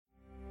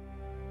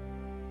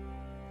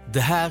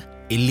Det här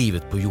är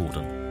Livet på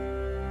jorden.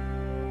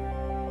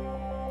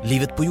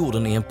 Livet på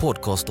jorden är en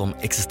podcast om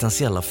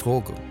existentiella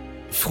frågor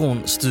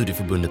från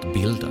studieförbundet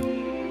Bilda.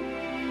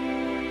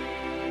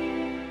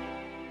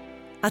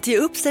 Att ge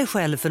upp sig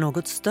själv för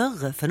något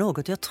större, för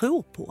något jag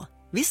tror på.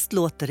 Visst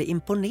låter det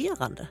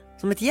imponerande,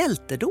 som ett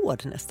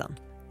hjältedåd nästan.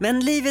 Men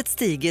livet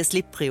stiger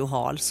slipprig och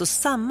hal, så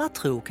samma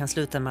tro kan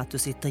sluta med att du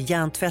sitter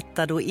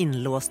hjärntvättad och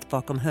inlåst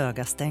bakom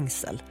höga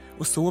stängsel.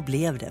 Och så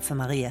blev det för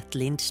Mariette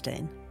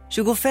Lindstein.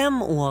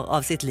 25 år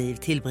av sitt liv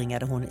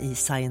tillbringade hon i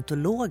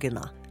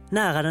scientologerna.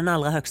 Nära den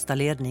allra högsta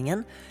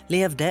ledningen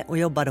levde och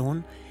jobbade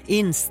hon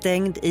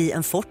instängd i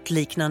en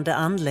fortliknande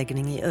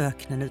anläggning i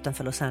öknen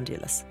utanför Los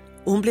Angeles.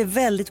 Och hon blev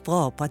väldigt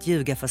bra på att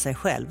ljuga för sig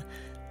själv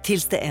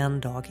tills det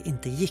en dag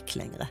inte gick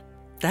längre.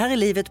 Det här är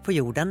Livet på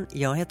jorden.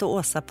 Jag heter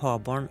Åsa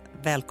Parborn.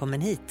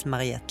 Välkommen hit,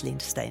 Mariette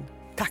Lindstein.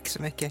 Tack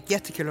så mycket.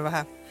 Jättekul att vara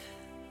här.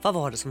 Vad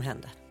var det som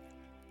hände?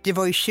 Det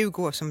var ju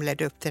 20 år som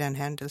ledde upp till den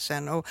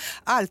händelsen och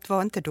allt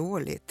var inte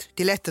dåligt.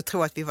 Det är lätt att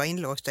tro att vi var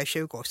inlåsta i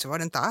 20 år, så var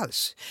det inte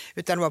alls.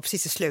 Utan det var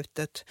precis i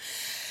slutet.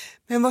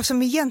 Men vad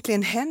som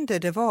egentligen hände,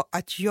 det var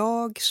att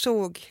jag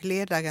såg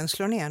ledaren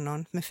slå ner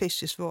någon med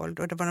fysiskt våld.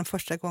 Och det var den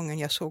första gången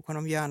jag såg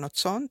honom göra något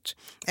sånt.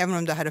 Även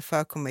om det hade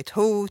förekommit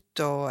hot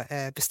och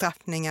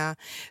bestraffningar,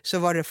 så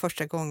var det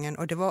första gången.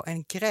 Och det var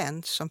en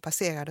gräns som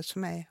passerades för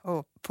mig.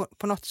 Och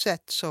på något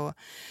sätt så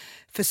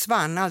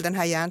försvann all den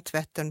här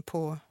hjärntvätten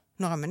på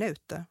några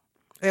minuter.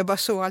 Och jag bara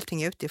såg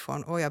allting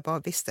utifrån och jag bara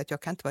visste att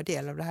jag kan inte vara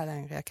del av det här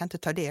längre. Jag kan inte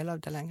ta del av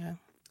det längre.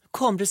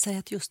 Kom det sig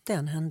att just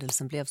den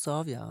händelsen blev så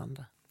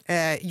avgörande?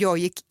 Jag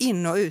gick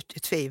in och ut i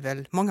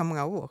tvivel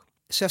många år.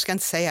 Så jag ska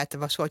inte säga att det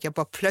var så att jag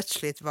bara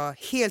plötsligt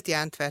var helt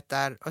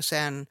hjärntvättad och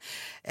sen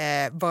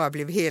bara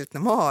blev helt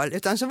normal.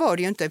 Utan så var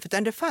det ju inte.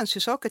 Utan det fanns ju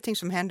saker och ting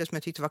som hände som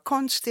jag tyckte var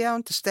konstiga och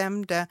inte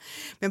stämde.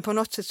 Men på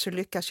något sätt så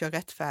lyckas jag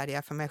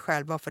rättfärdiga för mig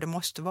själv varför det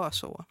måste vara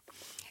så.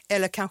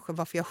 Eller kanske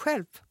varför jag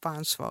själv var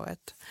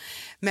ansvaret.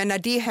 Men när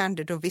det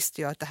hände, då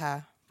visste jag att det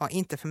här var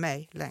inte för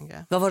mig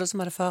längre. Vad var det som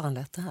hade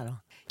föranlett det här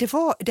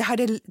då?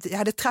 Det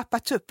hade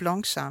trappats upp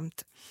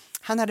långsamt.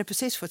 Han hade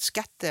precis fått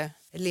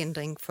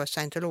skattelindring för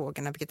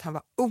scientologerna, vilket han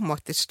var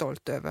omåttligt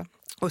stolt över.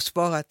 Och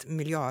sparat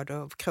miljarder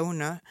av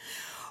kronor.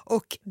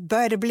 Och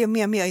började bli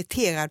mer och mer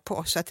irriterad på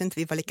oss, att inte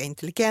vi var lika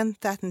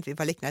intelligenta, att inte vi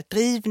var lika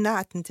drivna,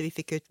 att inte vi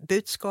fick ut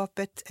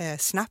budskapet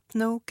snabbt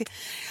nog.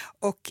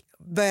 Och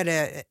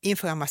började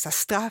införa en massa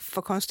straff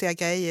och konstiga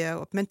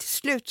grejer. Men till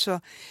slut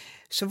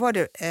så var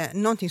det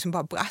någonting som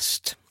bara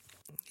brast.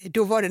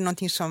 Då var det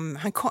någonting som,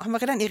 han var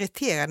redan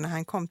irriterad när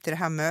han kom till det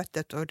här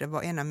mötet och det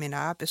var en av mina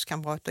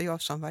arbetskamrater,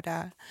 jag som var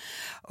där.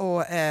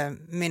 Och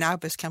min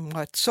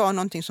arbetskamrat sa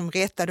någonting som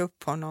retade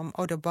upp honom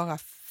och då bara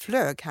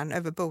flög han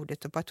över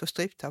bordet och bara tog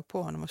stryptag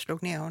på honom och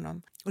slog ner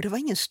honom. Och det var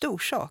ingen stor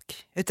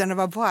sak, utan det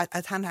var bara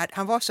att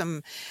han var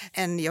som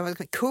en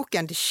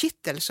kokande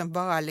kittel som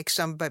bara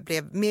liksom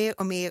blev mer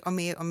och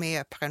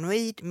mer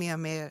paranoid, mer och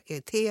mer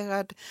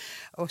irriterad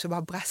och så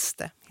bara brast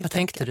det. Vad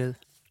tänkte du?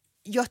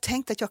 Jag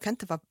tänkte att jag kan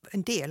inte vara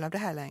en del av det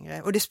här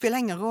längre. Och det spelar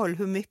ingen roll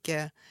hur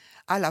mycket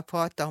alla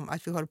pratar om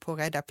att vi håller på att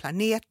rädda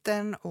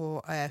planeten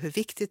och hur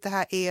viktigt det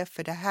här är.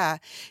 För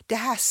det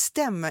här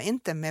stämmer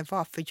inte med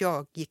varför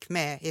jag gick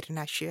med i den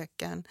här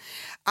kyrkan.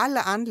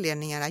 Alla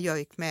anledningarna jag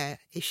gick med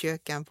i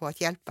kyrkan var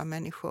att hjälpa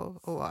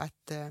människor och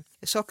att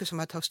saker som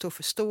att ha stor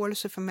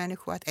förståelse för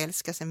människor, att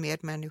älska sin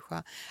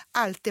medmänniska.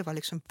 Allt det var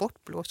liksom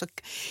bortblåst.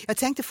 Och jag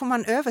tänkte, får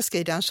man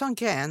överskrida en sån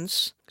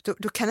gräns,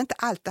 då kan inte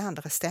allt det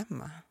andra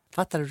stämma.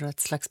 Fattade du ett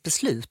slags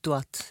beslut då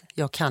att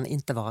jag kan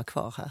inte vara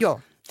kvar här?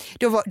 Ja,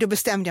 då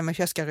bestämde jag mig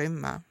för att jag ska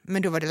rymma.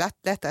 Men då var det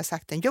lättare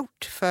sagt än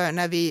gjort. För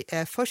när vi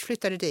först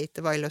flyttade dit,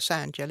 det var i Los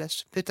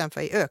Angeles,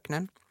 utanför i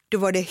öknen. Då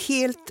var det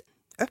helt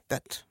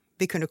öppet.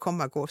 Vi kunde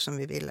komma och gå som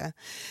vi ville.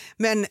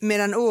 Men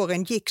medan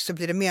åren gick så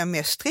blev det mer och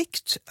mer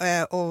strikt.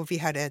 Och vi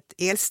hade ett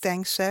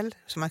elstängsel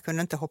så man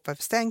kunde inte hoppa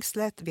över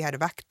stängslet. Vi hade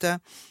vakter,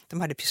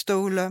 de hade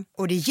pistoler.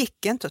 Och det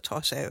gick inte att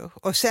ta sig ur.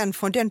 Och sen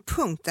från den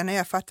punkten när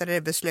jag fattade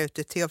det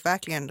beslutet till jag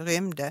verkligen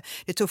rymde,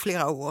 det tog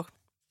flera år.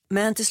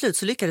 Men till slut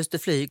så lyckades du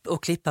fly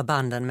och klippa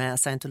banden med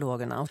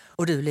scientologerna.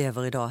 Och du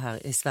lever idag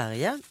här i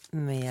Sverige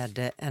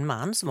med en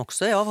man som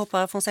också är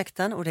avhoppare från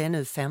sekten. Och det är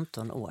nu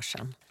 15 år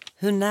sedan.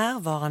 Hur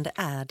närvarande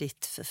är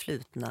ditt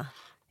förflutna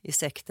i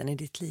sekten i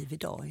ditt liv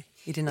idag,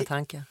 i dina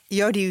tankar?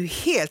 Ja, det är ju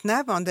helt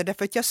närvarande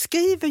därför att jag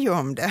skriver ju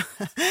om det.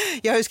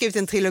 Jag har skrivit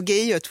en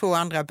trilogi och 2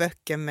 andra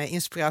böcker med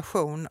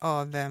inspiration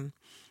av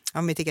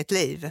mitt eget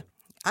liv.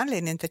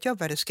 Anledningen till att jag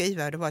började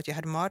skriva det var att jag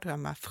hade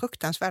mardrömmar,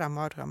 fruktansvärda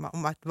mardrömmar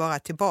om att vara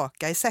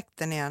tillbaka i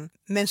sekten igen.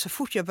 Men så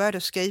fort jag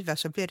började skriva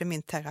så blev det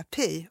min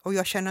terapi och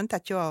jag känner inte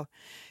att jag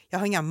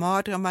har inga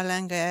mardrömmar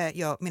längre.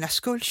 Mina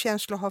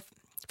skuldkänslor har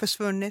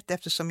försvunnit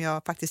eftersom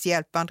jag faktiskt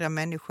hjälper andra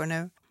människor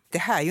nu. Det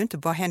här är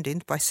ju händer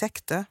inte bara i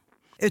sekter.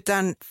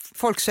 Utan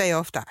folk säger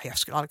ofta, jag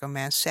skulle aldrig gå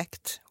med i en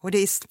sekt. Och det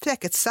är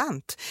säkert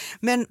sant.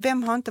 Men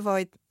vem har inte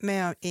varit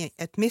med i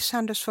ett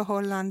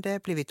misshandelsförhållande,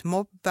 blivit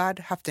mobbad,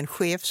 haft en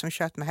chef som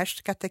kört med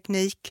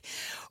härskarteknik?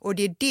 Och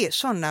det är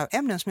sådana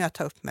ämnen som jag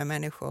tar upp med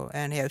människor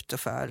när jag är ute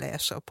och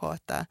föreläser och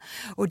pratar.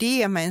 Och det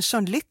ger mig en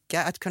sån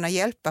lycka att kunna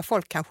hjälpa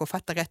folk kanske att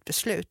fatta rätt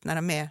beslut när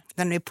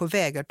de är på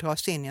väg att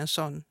dras in i en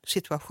sån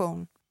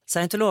situation.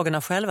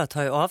 Scientologerna själva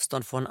tar ju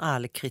avstånd från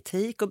all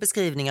kritik och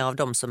beskrivningar av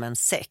dem som en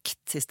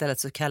sekt. Istället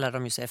så kallar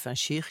de ju sig för en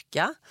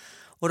kyrka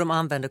och de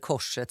använder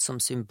korset som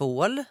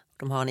symbol.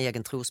 De har en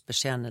egen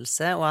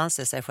trosbekännelse och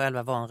anser sig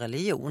själva vara en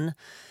religion.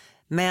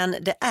 Men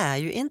det är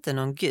ju inte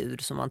någon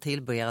gud som man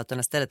tillber, utan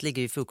istället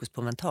ligger ju fokus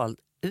på mental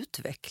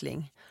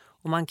utveckling.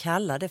 Och man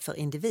kallar det för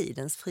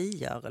individens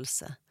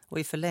frigörelse. Och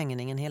i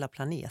förlängningen hela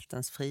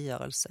planetens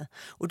frigörelse.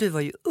 Och du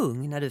var ju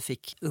ung när du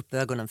fick upp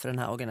ögonen för den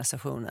här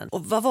organisationen.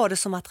 Och vad var det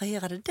som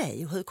attraherade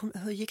dig och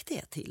hur gick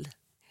det till?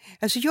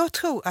 Alltså jag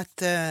tror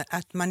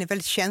att man är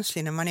väldigt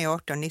känslig när man är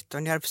 18-19.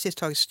 Jag hade precis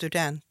tagit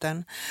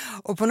studenten.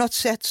 Och på något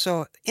sätt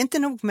så, inte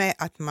nog med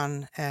att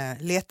man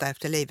letar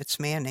efter livets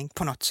mening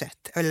på något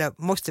sätt. Eller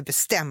måste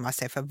bestämma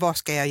sig för vad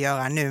ska jag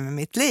göra nu med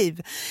mitt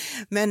liv.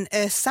 Men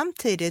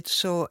samtidigt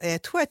så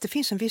tror jag att det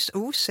finns en viss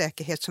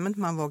osäkerhet som inte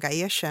man vågar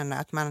erkänna.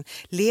 Att man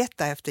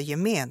letar efter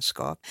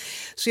gemenskap.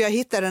 Så jag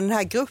hittade den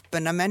här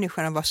gruppen där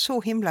människorna var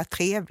så himla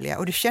trevliga.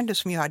 Och det kändes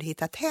som jag hade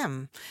hittat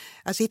hem.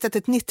 Alltså hittat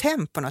ett nytt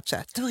hem på något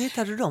sätt. Hur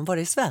hittade du dem? Var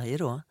det i Sverige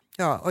då?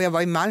 Ja, och jag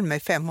var i Malmö i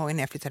 5 år innan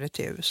jag flyttade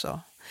till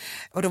USA.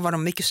 Och då var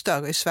de mycket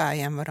större i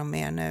Sverige än vad de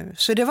är nu.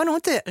 Så det var nog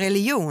inte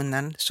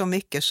religionen så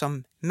mycket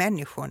som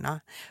människorna.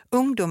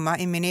 Ungdomar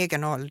i min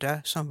egen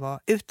ålder som var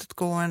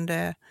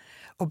utåtgående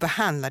och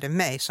behandlade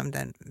mig som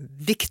den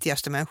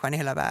viktigaste människan i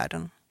hela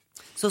världen.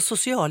 Så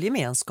social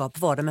gemenskap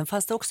var det, men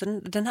fanns det också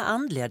den här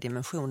andliga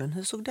dimensionen?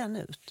 Hur såg den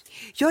ut?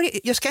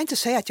 Jag ska inte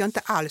säga att jag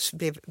inte alls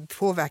blev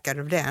påverkad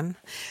av den.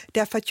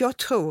 Därför att jag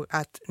tror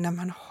att när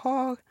man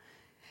har...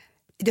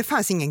 Det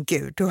fanns ingen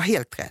gud, du har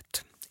helt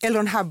rätt. L.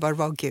 Ron Hubbard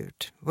var Gud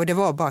och det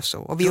var bara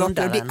så. Och vi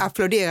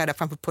applåderade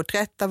framför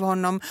porträtt av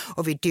honom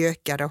och vi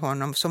dyrkade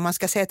honom. Så om man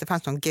ska säga att det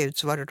fanns någon Gud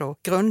så var det då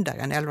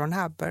grundaren L. Ron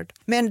Hubbard.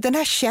 Men den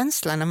här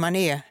känslan när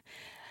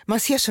man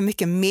ser så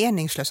mycket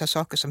meningslösa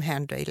saker som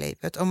händer i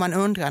livet och man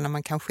undrar när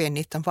man kanske är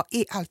 19, vad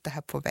är allt det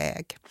här på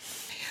väg?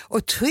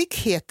 Och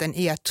tryggheten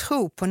i att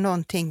tro på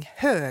någonting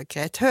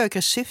högre, ett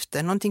högre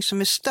syfte, någonting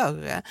som är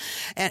större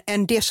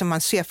än det som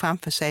man ser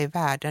framför sig i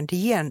världen, det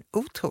ger en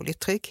otrolig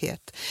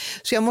trygghet.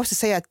 Så jag måste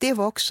säga att det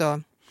var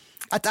också,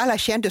 att alla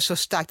kände så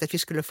starkt att vi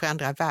skulle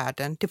förändra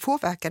världen, det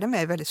påverkade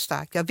mig väldigt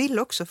starkt. Jag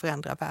ville också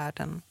förändra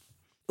världen.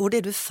 Och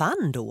det du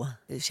fann då,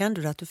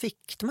 kände du att du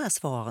fick de här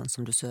svaren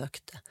som du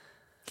sökte?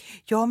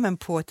 Ja, men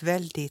på ett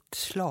väldigt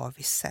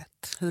slaviskt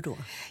sätt. Hur då?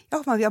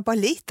 Ja, jag bara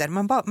litar.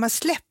 Man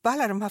släpper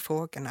alla de här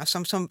frågorna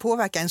som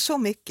påverkar en så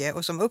mycket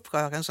och som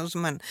upprör en,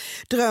 som man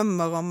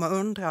drömmer om och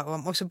undrar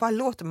om. Och så bara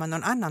låter man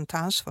någon annan ta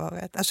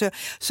ansvaret. Alltså,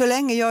 så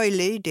länge jag är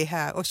lydig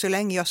här och så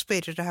länge jag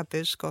sprider det här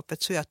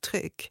budskapet så är jag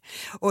trygg.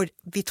 Och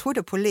vi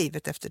trodde på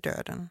livet efter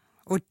döden.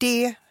 Och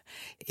det är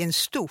en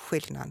stor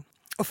skillnad.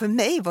 Och för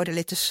mig var det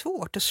lite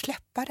svårt att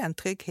släppa den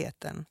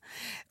tryggheten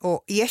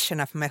och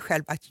erkänna för mig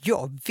själv att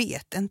jag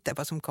vet inte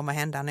vad som kommer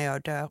hända när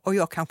jag dör och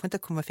jag kanske inte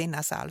kommer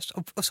finnas alls.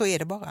 Och så är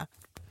det bara.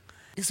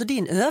 Så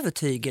din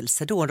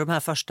övertygelse då, de här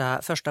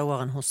första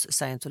åren hos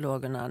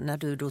scientologerna, när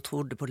du då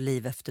trodde på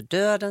liv efter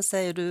döden,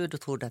 säger du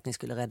trodde att ni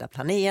skulle rädda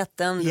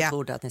planeten, du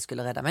trodde att ni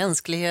skulle rädda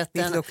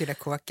mänskligheten. Vi låg i det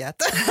kåkat.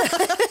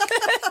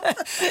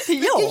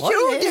 Ja,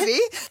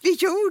 vi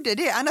gjorde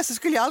det. Annars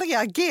skulle jag aldrig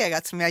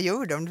reagerat som jag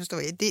gjorde. Om du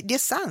står. Det är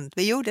sant,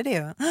 vi gjorde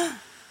det.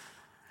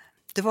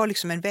 Det var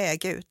liksom en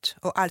väg ut.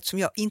 Och allt som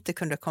jag inte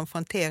kunde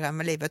konfrontera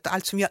med livet och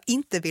allt som jag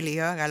inte ville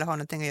göra eller ha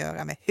någonting att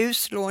göra med.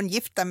 Huslån,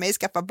 gifta mig,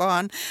 skaffa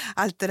barn.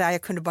 Allt det där,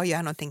 jag kunde bara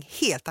göra någonting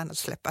helt annat,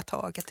 släppa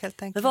taget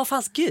helt enkelt. Men var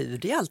fanns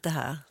Gud i allt det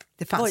här?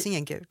 Det fanns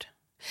ingen Gud.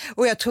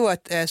 Och jag tror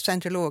att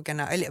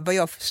scientologerna, eller vad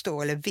jag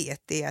förstår eller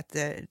vet, är att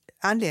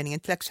anledningen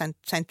till att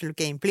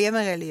scientologin blev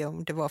en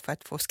religion, det var för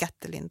att få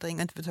skattelindring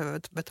och inte för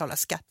att betala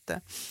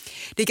skatter.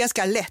 Det är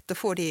ganska lätt att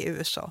få det i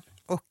USA.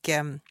 Och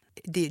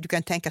du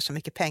kan tänka så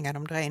mycket pengar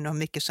de drar in och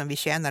mycket som vi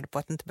tjänade på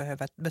att inte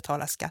behöva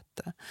betala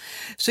skatter.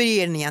 Så det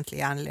är den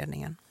egentliga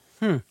anledningen.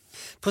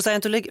 På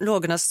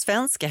scientologernas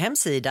svenska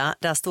hemsida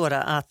där står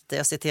det att,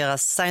 jag citerar,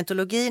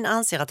 scientologin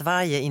anser att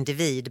varje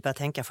individ bör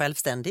tänka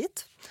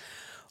självständigt.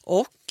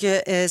 Och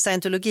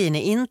scientologin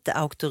är inte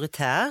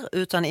auktoritär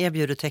utan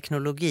erbjuder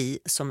teknologi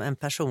som en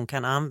person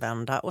kan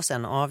använda och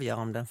sen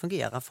avgöra om den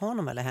fungerar för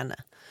honom eller henne.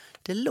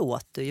 Det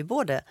låter ju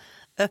både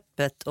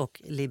öppet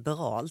och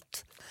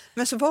liberalt.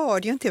 Men så var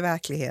det ju inte i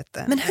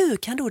verkligheten. Men hur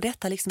kan då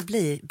detta liksom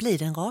bli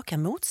den raka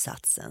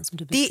motsatsen som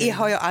du beskriver? Det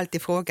har jag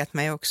alltid frågat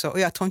mig också och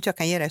jag tror inte jag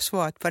kan ge dig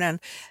svaret på den.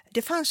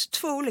 Det fanns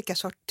 2 olika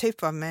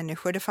typer av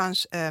människor. Det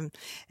fanns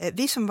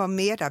vi som var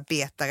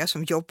medarbetare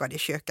som jobbade i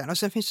kyrkan och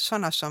sen finns det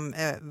sådana som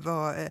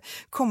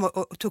kom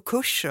och tog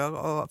kurser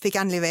och fick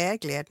andlig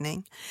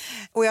vägledning.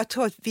 Och jag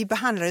tror att vi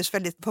behandlades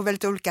på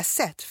väldigt olika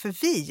sätt för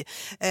vi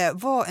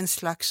var en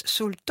slags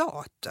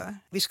soldater.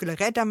 Vi skulle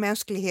rädda mänskligheten.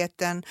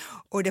 mänskligheten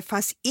och det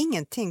fanns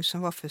ingenting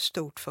som var för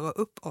stort för att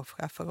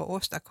uppoffra för att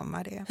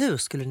åstadkomma det. Hur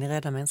skulle ni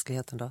rädda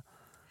mänskligheten då?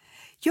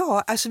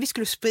 Ja, alltså vi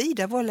skulle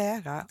sprida vår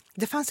lära.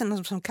 Det fanns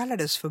något som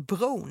kallades för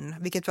bron,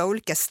 vilket var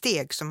olika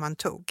steg som man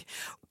tog.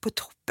 På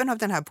toppen av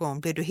den här bron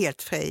blev du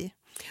helt fri.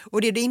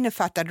 Och det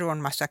innefattade då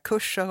en massa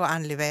kurser och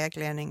andlig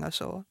vägledning och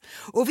så.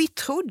 Och vi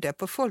trodde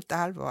på fullt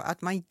allvar att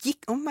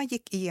om man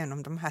gick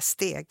igenom de här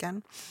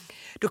stegen,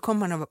 då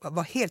kommer man att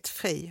vara helt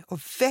fri och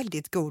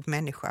väldigt god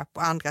människa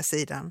på andra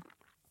sidan.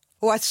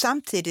 Och att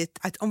samtidigt,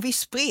 att om vi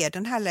spred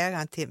den här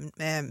läran till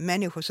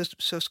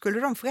människor så skulle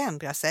de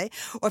förändra sig.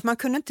 Och att man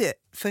kunde inte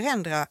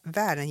förändra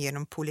världen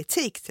genom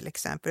politik till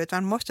exempel,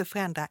 utan man måste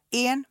förändra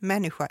en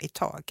människa i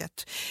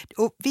taget.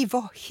 Och vi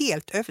var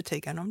helt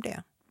övertygade om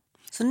det.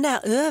 Så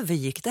när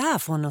övergick det här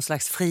från någon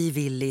slags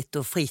frivilligt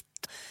och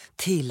fritt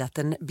till att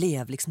den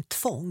blev liksom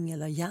tvång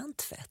eller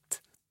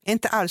hjärntvätt?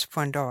 Inte alls på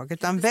en dag,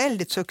 utan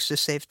väldigt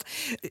successivt.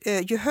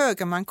 Ju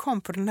högre man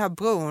kom på den här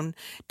bron,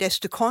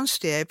 desto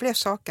konstigare blev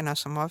sakerna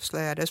som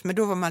avslöjades. Men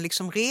då var man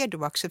liksom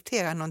redo att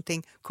acceptera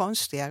någonting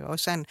konstigare. Och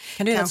sen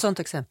kan du ge ett sådant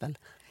exempel?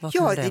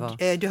 Ja,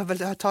 du har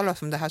väl hört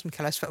talas om det här som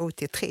kallas för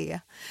OT3.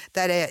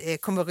 Där det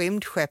kommer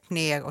rymdskepp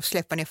ner och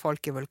släpper ner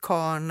folk i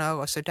vulkaner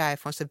och så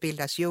därifrån så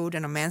bildas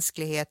jorden och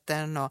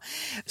mänskligheten och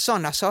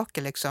sådana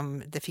saker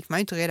liksom. Det fick man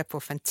ju inte reda på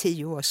förrän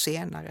 10 år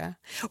senare.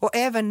 Och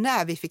även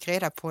när vi fick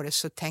reda på det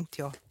så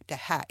tänkte jag, det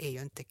här är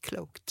ju inte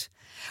klokt.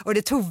 Och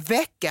det tog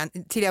veckan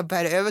till jag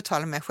började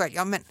övertala mig själv.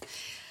 Ja, men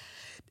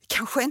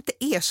kanske inte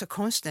är så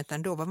konstigt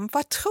ändå. Men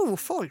vad tror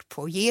folk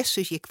på?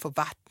 Jesus gick på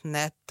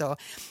vattnet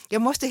och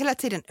jag måste hela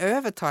tiden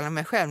övertala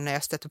mig själv när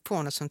jag stöter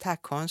på något sånt här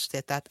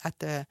konstigt att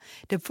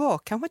det var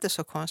kanske inte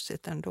så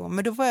konstigt ändå.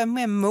 Men då var jag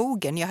mer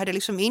mogen. Jag hade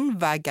liksom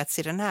invaggats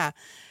i den här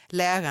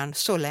läran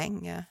så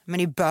länge. Men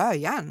i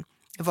början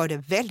var det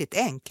väldigt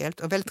enkelt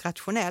och väldigt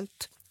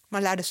rationellt.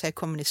 Man lärde sig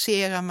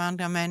kommunicera med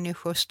andra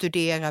människor,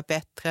 studera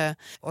bättre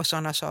och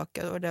sådana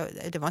saker. Och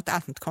det var inte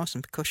allt något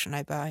konstigt med kurserna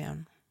i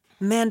början.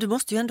 Men du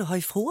måste ju ändå ha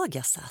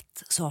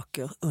ifrågasatt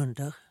saker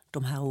under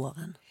de här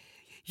åren.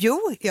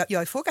 Jo,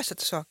 jag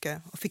ifrågasatte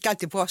saker och fick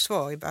alltid bra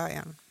svar i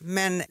början.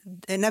 Men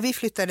när vi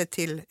flyttade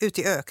ut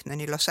i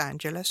öknen i Los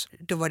Angeles,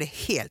 då var det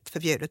helt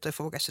förbjudet att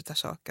ifrågasätta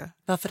saker.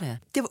 Varför det?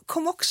 Det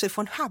kom också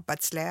från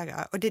Hubbards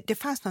lära och det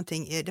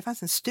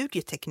fanns en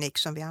studieteknik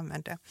som vi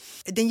använde.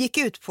 Den gick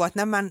ut på att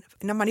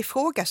när man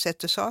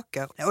ifrågasätter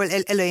saker,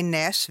 eller är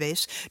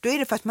näsvis, då är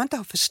det för att man inte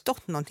har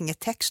förstått någonting i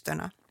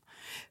texterna.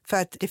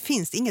 För att det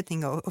finns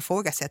ingenting att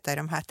ifrågasätta i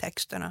de här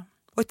texterna.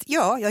 Och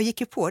ja, jag gick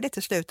ju på det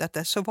till slut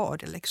att så var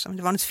det liksom.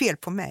 Det var något fel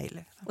på mig.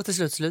 Liksom. Och till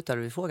slut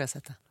slutade du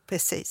ifrågasätta?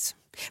 Precis.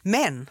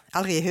 Men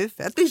aldrig i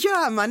huvudet. Det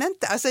gör man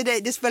inte. Alltså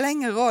det spelar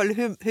ingen roll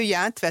hur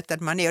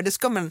hjärntvättad man är. Och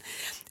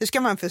det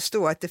ska man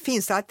förstå att det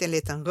finns alltid en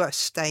liten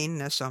röst där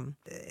inne som,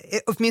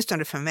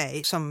 åtminstone för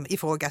mig, som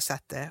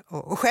ifrågasatte.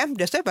 Och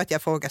skämdes över att jag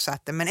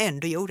ifrågasatte men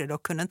ändå gjorde det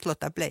och kunde inte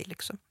låta bli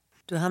liksom.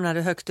 Du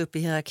hamnade högt upp i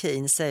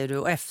hierarkin, säger du,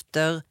 och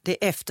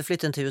efter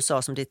flytten till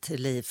USA som ditt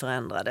liv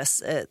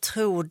förändrades.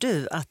 Tror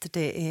du att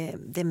det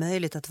är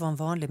möjligt att vara en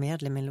vanlig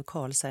medlem i en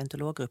lokal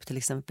scientologgrupp, till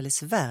exempel i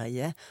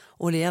Sverige,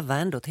 och leva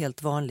ändå ett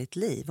helt vanligt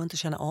liv och inte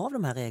känna av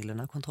de här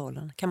reglerna och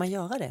kontrollen? Kan man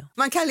göra det?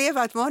 Man kan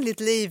leva ett vanligt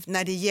liv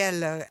när det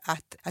gäller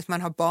att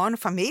man har barn,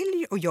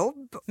 familj och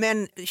jobb.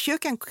 Men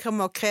kyrkan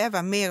kommer att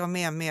kräva mer och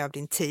mer av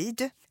din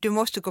tid. Du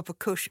måste gå på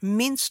kurs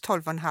minst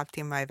 12,5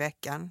 timmar i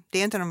veckan. Det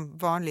är inte en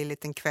vanlig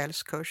liten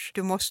kvällskurs.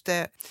 Du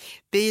måste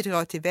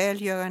bidra till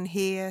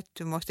välgörenhet.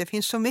 Det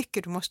finns så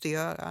mycket du måste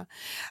göra.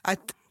 Att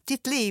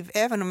ditt liv,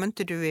 även om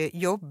inte du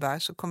jobbar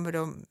så kommer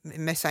du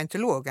med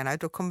scientologerna,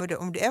 då kommer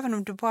du, även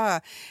om du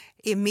bara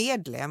är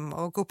medlem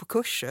och går på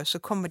kurser så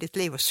kommer ditt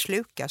liv att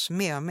slukas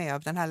mer och mer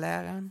av den här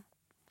läran.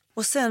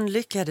 Och sen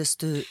lyckades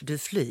du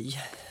fly.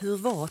 Hur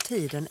var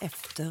tiden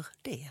efter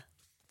det?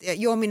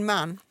 Jag och min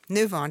man,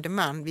 nuvarande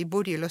man, vi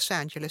bodde i Los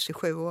Angeles i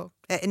 7 år.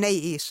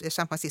 I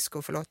San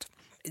Francisco, förlåt.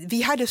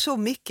 Vi hade så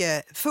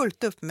mycket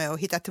fullt upp med att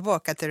hitta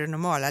tillbaka till det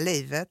normala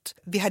livet.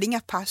 Vi hade inga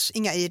pass,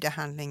 inga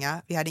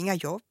ID-handlingar, vi hade inga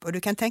jobb. Och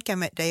du kan tänka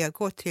mig där jag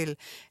går till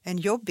en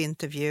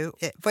jobbintervju.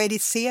 Vad är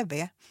ditt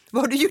CV?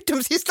 Vad har du gjort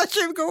de sista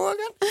 20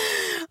 åren?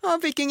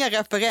 Jag fick inga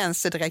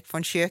referenser direkt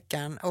från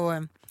kyrkan.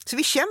 Så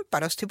vi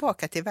kämpade oss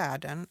tillbaka till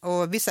världen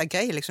och vissa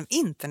grejer, liksom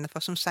internet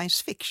var som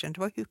science fiction, det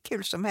var hur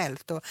kul som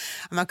helst och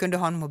man kunde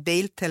ha en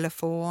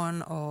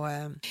mobiltelefon.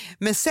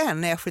 Men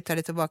sen när jag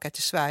flyttade tillbaka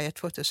till Sverige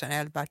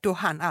 2011, då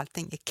hann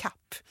allting i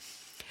kapp.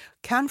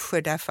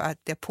 Kanske därför att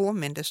det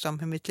påmindes om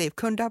hur mitt liv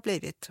kunde ha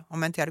blivit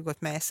om jag inte hade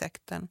gått med i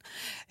sekten.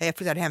 Jag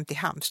flyttade hem till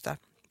Halmstad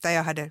där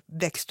jag hade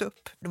växt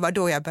upp. Det var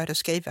då jag började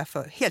skriva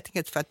helt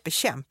enkelt för att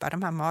bekämpa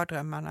de här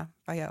mardrömmarna.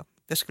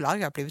 Jag skulle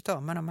aldrig ha blivit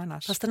av med dem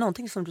annars. Fast det är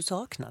någonting som du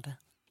saknade?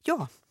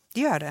 Ja,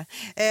 det gör det.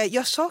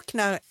 Jag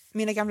saknar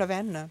mina gamla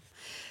vänner.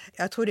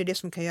 Jag tror det är det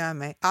som kan göra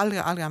mig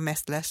allra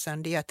mest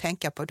ledsen. Det är att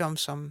tänka på de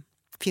som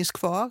finns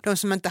kvar. De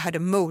som inte hade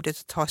modet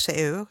att ta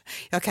sig ur.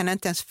 Jag kan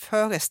inte ens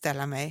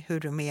föreställa mig hur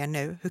de är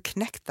nu. Hur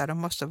knäckta de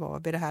måste vara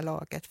vid det här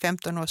laget.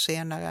 15 år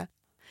senare.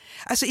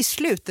 Alltså i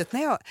slutet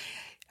när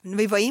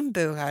vi var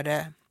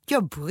inburade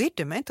Jag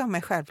brydde mig inte om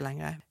mig själv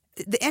längre.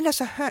 Det enda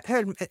som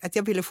höll att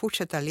jag ville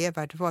fortsätta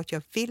leva, det var att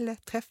jag ville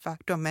träffa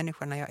de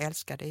människorna jag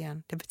älskade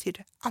igen. Det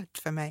betydde allt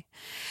för mig.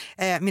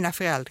 Mina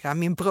föräldrar,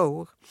 min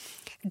bror.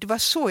 Det var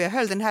så jag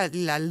höll den här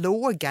lilla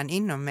lågan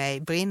inom mig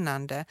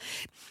brinnande.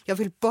 Jag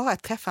vill bara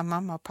träffa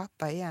mamma och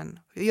pappa igen.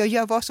 Jag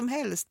gör vad som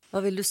helst.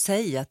 Vad vill du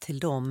säga till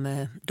de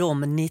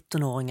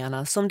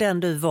 19-åringarna som den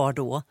du var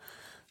då,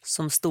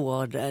 som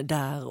står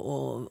där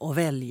och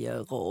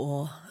väljer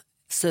och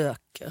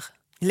söker?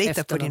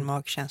 Lita på din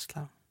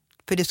magkänsla.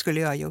 För det skulle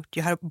jag ha gjort.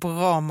 Jag hade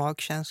bra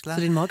magkänsla.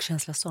 Så din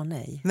magkänsla sa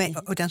nej?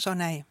 Och den sa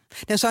nej.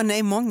 Den sa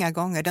nej många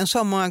gånger. Den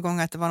sa många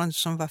gånger att det var något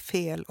som var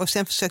fel. Och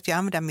sen försökte jag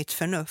använda mitt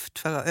förnuft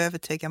för att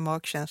övertyga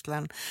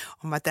magkänslan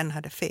om att den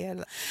hade fel.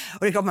 Och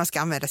det är klart man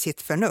ska använda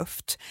sitt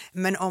förnuft.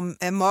 Men om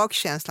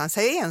magkänslan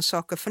säger en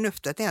sak och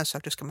förnuftet är en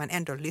sak, då ska man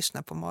ändå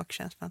lyssna på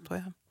magkänslan, tror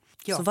jag.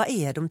 Ja. Så vad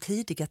är de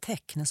tidiga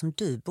tecknen som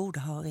du borde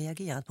ha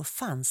reagerat på?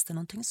 Fanns det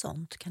någonting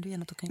sånt? Kan du ge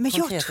något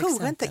konkret Men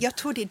exempel? jag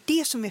tror det är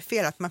det som är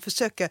fel, att man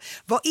försöker,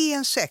 vad är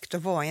en sekt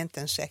och vad är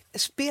inte en sekt? Det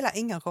spelar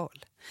ingen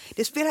roll.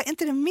 Det spelar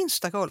inte den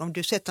minsta roll om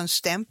du sätter en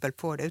stämpel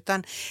på det,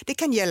 utan det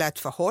kan gälla ett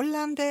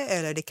förhållande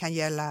eller det kan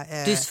gälla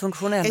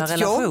dysfunktionella ett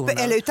relationer. Jobb,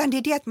 eller, utan det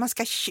är det att man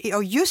ska,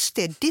 och just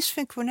det,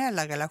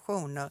 dysfunktionella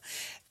relationer,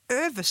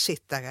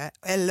 översittare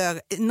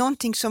eller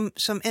någonting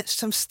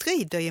som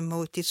strider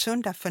emot ditt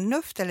sunda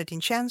förnuft eller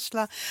din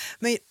känsla.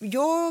 Men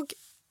jag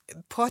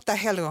pratar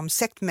hellre om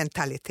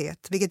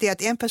sektmentalitet, vilket är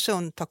att en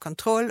person tar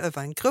kontroll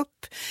över en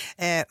grupp,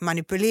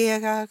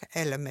 manipulerar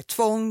eller med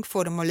tvång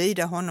får dem att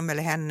lyda honom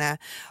eller henne.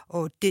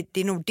 Och det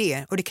är nog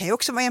det. Och det kan ju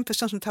också vara en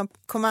person som tar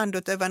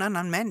kommandot över en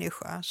annan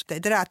människa. Så det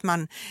där att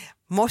man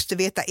måste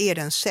veta, är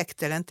det en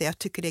sekt eller inte? Jag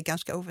tycker det är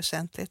ganska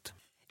oväsentligt.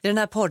 I den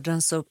här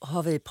podden så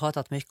har vi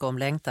pratat mycket om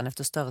längtan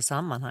efter större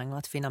sammanhang och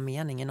att finna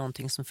mening i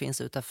någonting som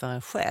finns utanför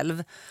en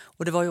själv.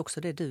 Och det var ju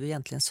också det du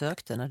egentligen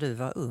sökte när du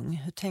var ung.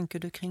 Hur tänker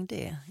du kring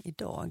det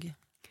idag?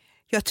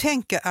 Jag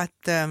tänker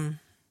att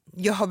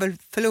jag har väl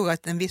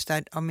förlorat en viss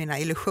av mina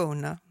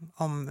illusioner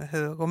om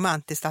hur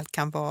romantiskt allt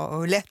kan vara och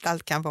hur lätt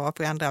allt kan vara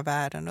på andra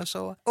världen och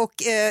så. Och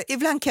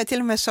ibland kan jag till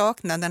och med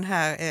sakna den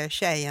här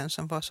tjejen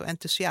som var så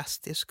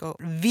entusiastisk och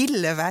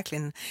ville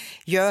verkligen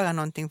göra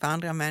någonting för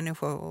andra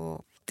människor.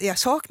 Och jag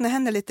saknar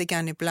henne lite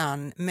grann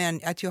ibland,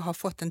 men att jag har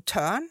fått en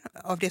törn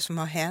av det som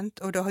har hänt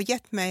och det har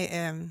gett mig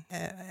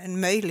en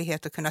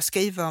möjlighet att kunna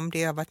skriva om det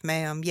jag har varit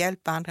med om,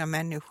 hjälpa andra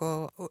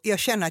människor. Och jag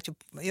känner att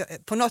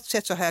jag, på något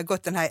sätt så har jag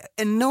gått den här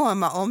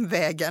enorma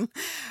omvägen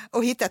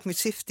och hittat mitt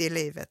syfte i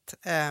livet,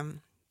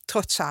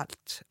 trots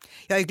allt.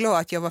 Jag är glad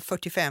att jag var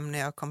 45 när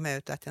jag kom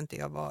ut, att inte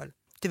jag var,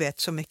 du vet,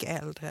 så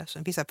mycket äldre. Så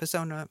vissa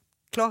personer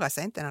klarar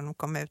sig inte när de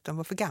kom ut, de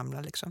var för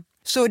gamla liksom.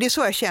 Så det är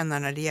så jag känner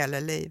när det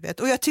gäller livet.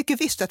 Och jag tycker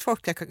visst att folk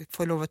ska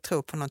få lov att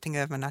tro på någonting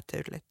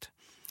övernaturligt.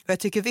 Och jag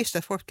tycker visst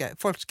att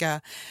folk ska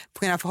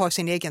kunna få ha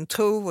sin egen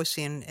tro och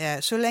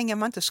så länge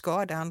man inte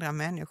skadar andra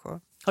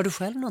människor. Har du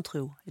själv någon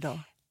tro idag?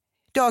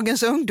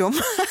 Dagens ungdom.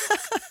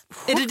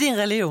 Är det din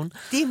religion?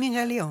 Det är min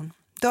religion.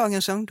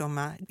 Dagens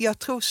ungdomar. Jag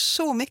tror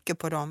så mycket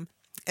på dem.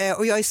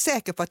 Och jag är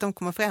säker på att de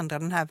kommer förändra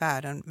den här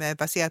världen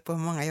baserat på hur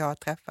många jag har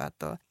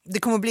träffat. Och det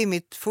kommer bli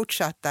mitt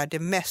fortsatta,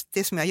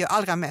 det som jag gör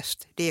allra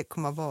mest, det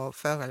kommer att vara att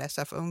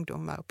föreläsa för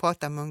ungdomar och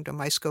prata med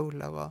ungdomar i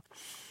skolor.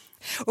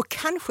 Och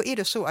kanske är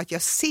det så att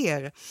jag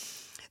ser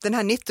den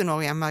här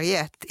 19-åriga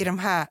Mariette i de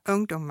här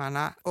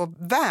ungdomarna och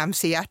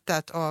värms i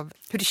hjärtat av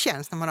hur det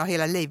känns när man har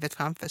hela livet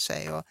framför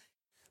sig.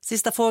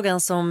 Sista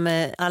frågan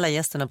som alla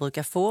gästerna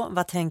brukar få,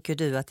 vad tänker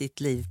du att ditt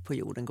liv på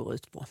jorden går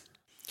ut på?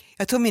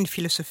 Jag tror min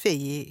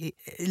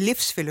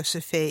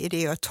livsfilosofi är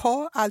det att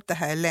ta allt det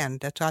här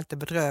eländet och allt det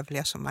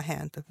bedrövliga som har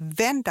hänt och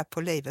vända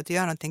på livet och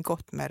göra någonting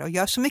gott med det och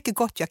göra så mycket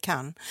gott jag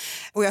kan.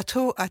 Och jag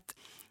tror att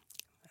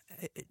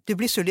du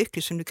blir så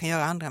lycklig som du kan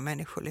göra andra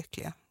människor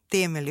lyckliga.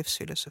 Det är min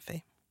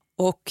livsfilosofi.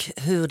 Och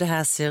hur det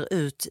här ser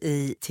ut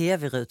i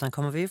tv-rutan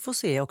kommer vi få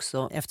se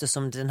också,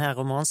 eftersom den här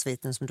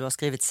romansviten som du har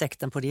skrivit,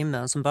 Sekten på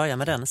dimmen, som börjar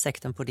med den,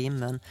 Sekten på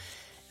dimmen,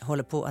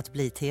 håller på att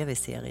bli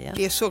tv-serie.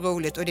 Det är så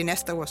roligt och det är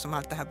nästa år som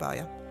allt det här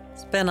börjar.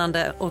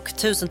 Spännande, och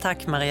tusen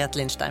tack Mariette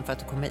Lindstein för att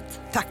du kom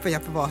hit. Tack för att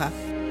jag får vara här.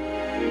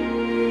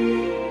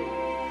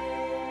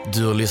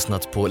 Du har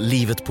lyssnat på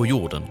Livet på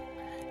jorden,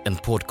 en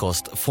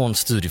podcast från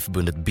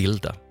studieförbundet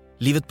Bilda.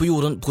 Livet på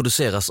jorden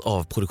produceras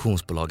av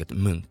produktionsbolaget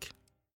Munk.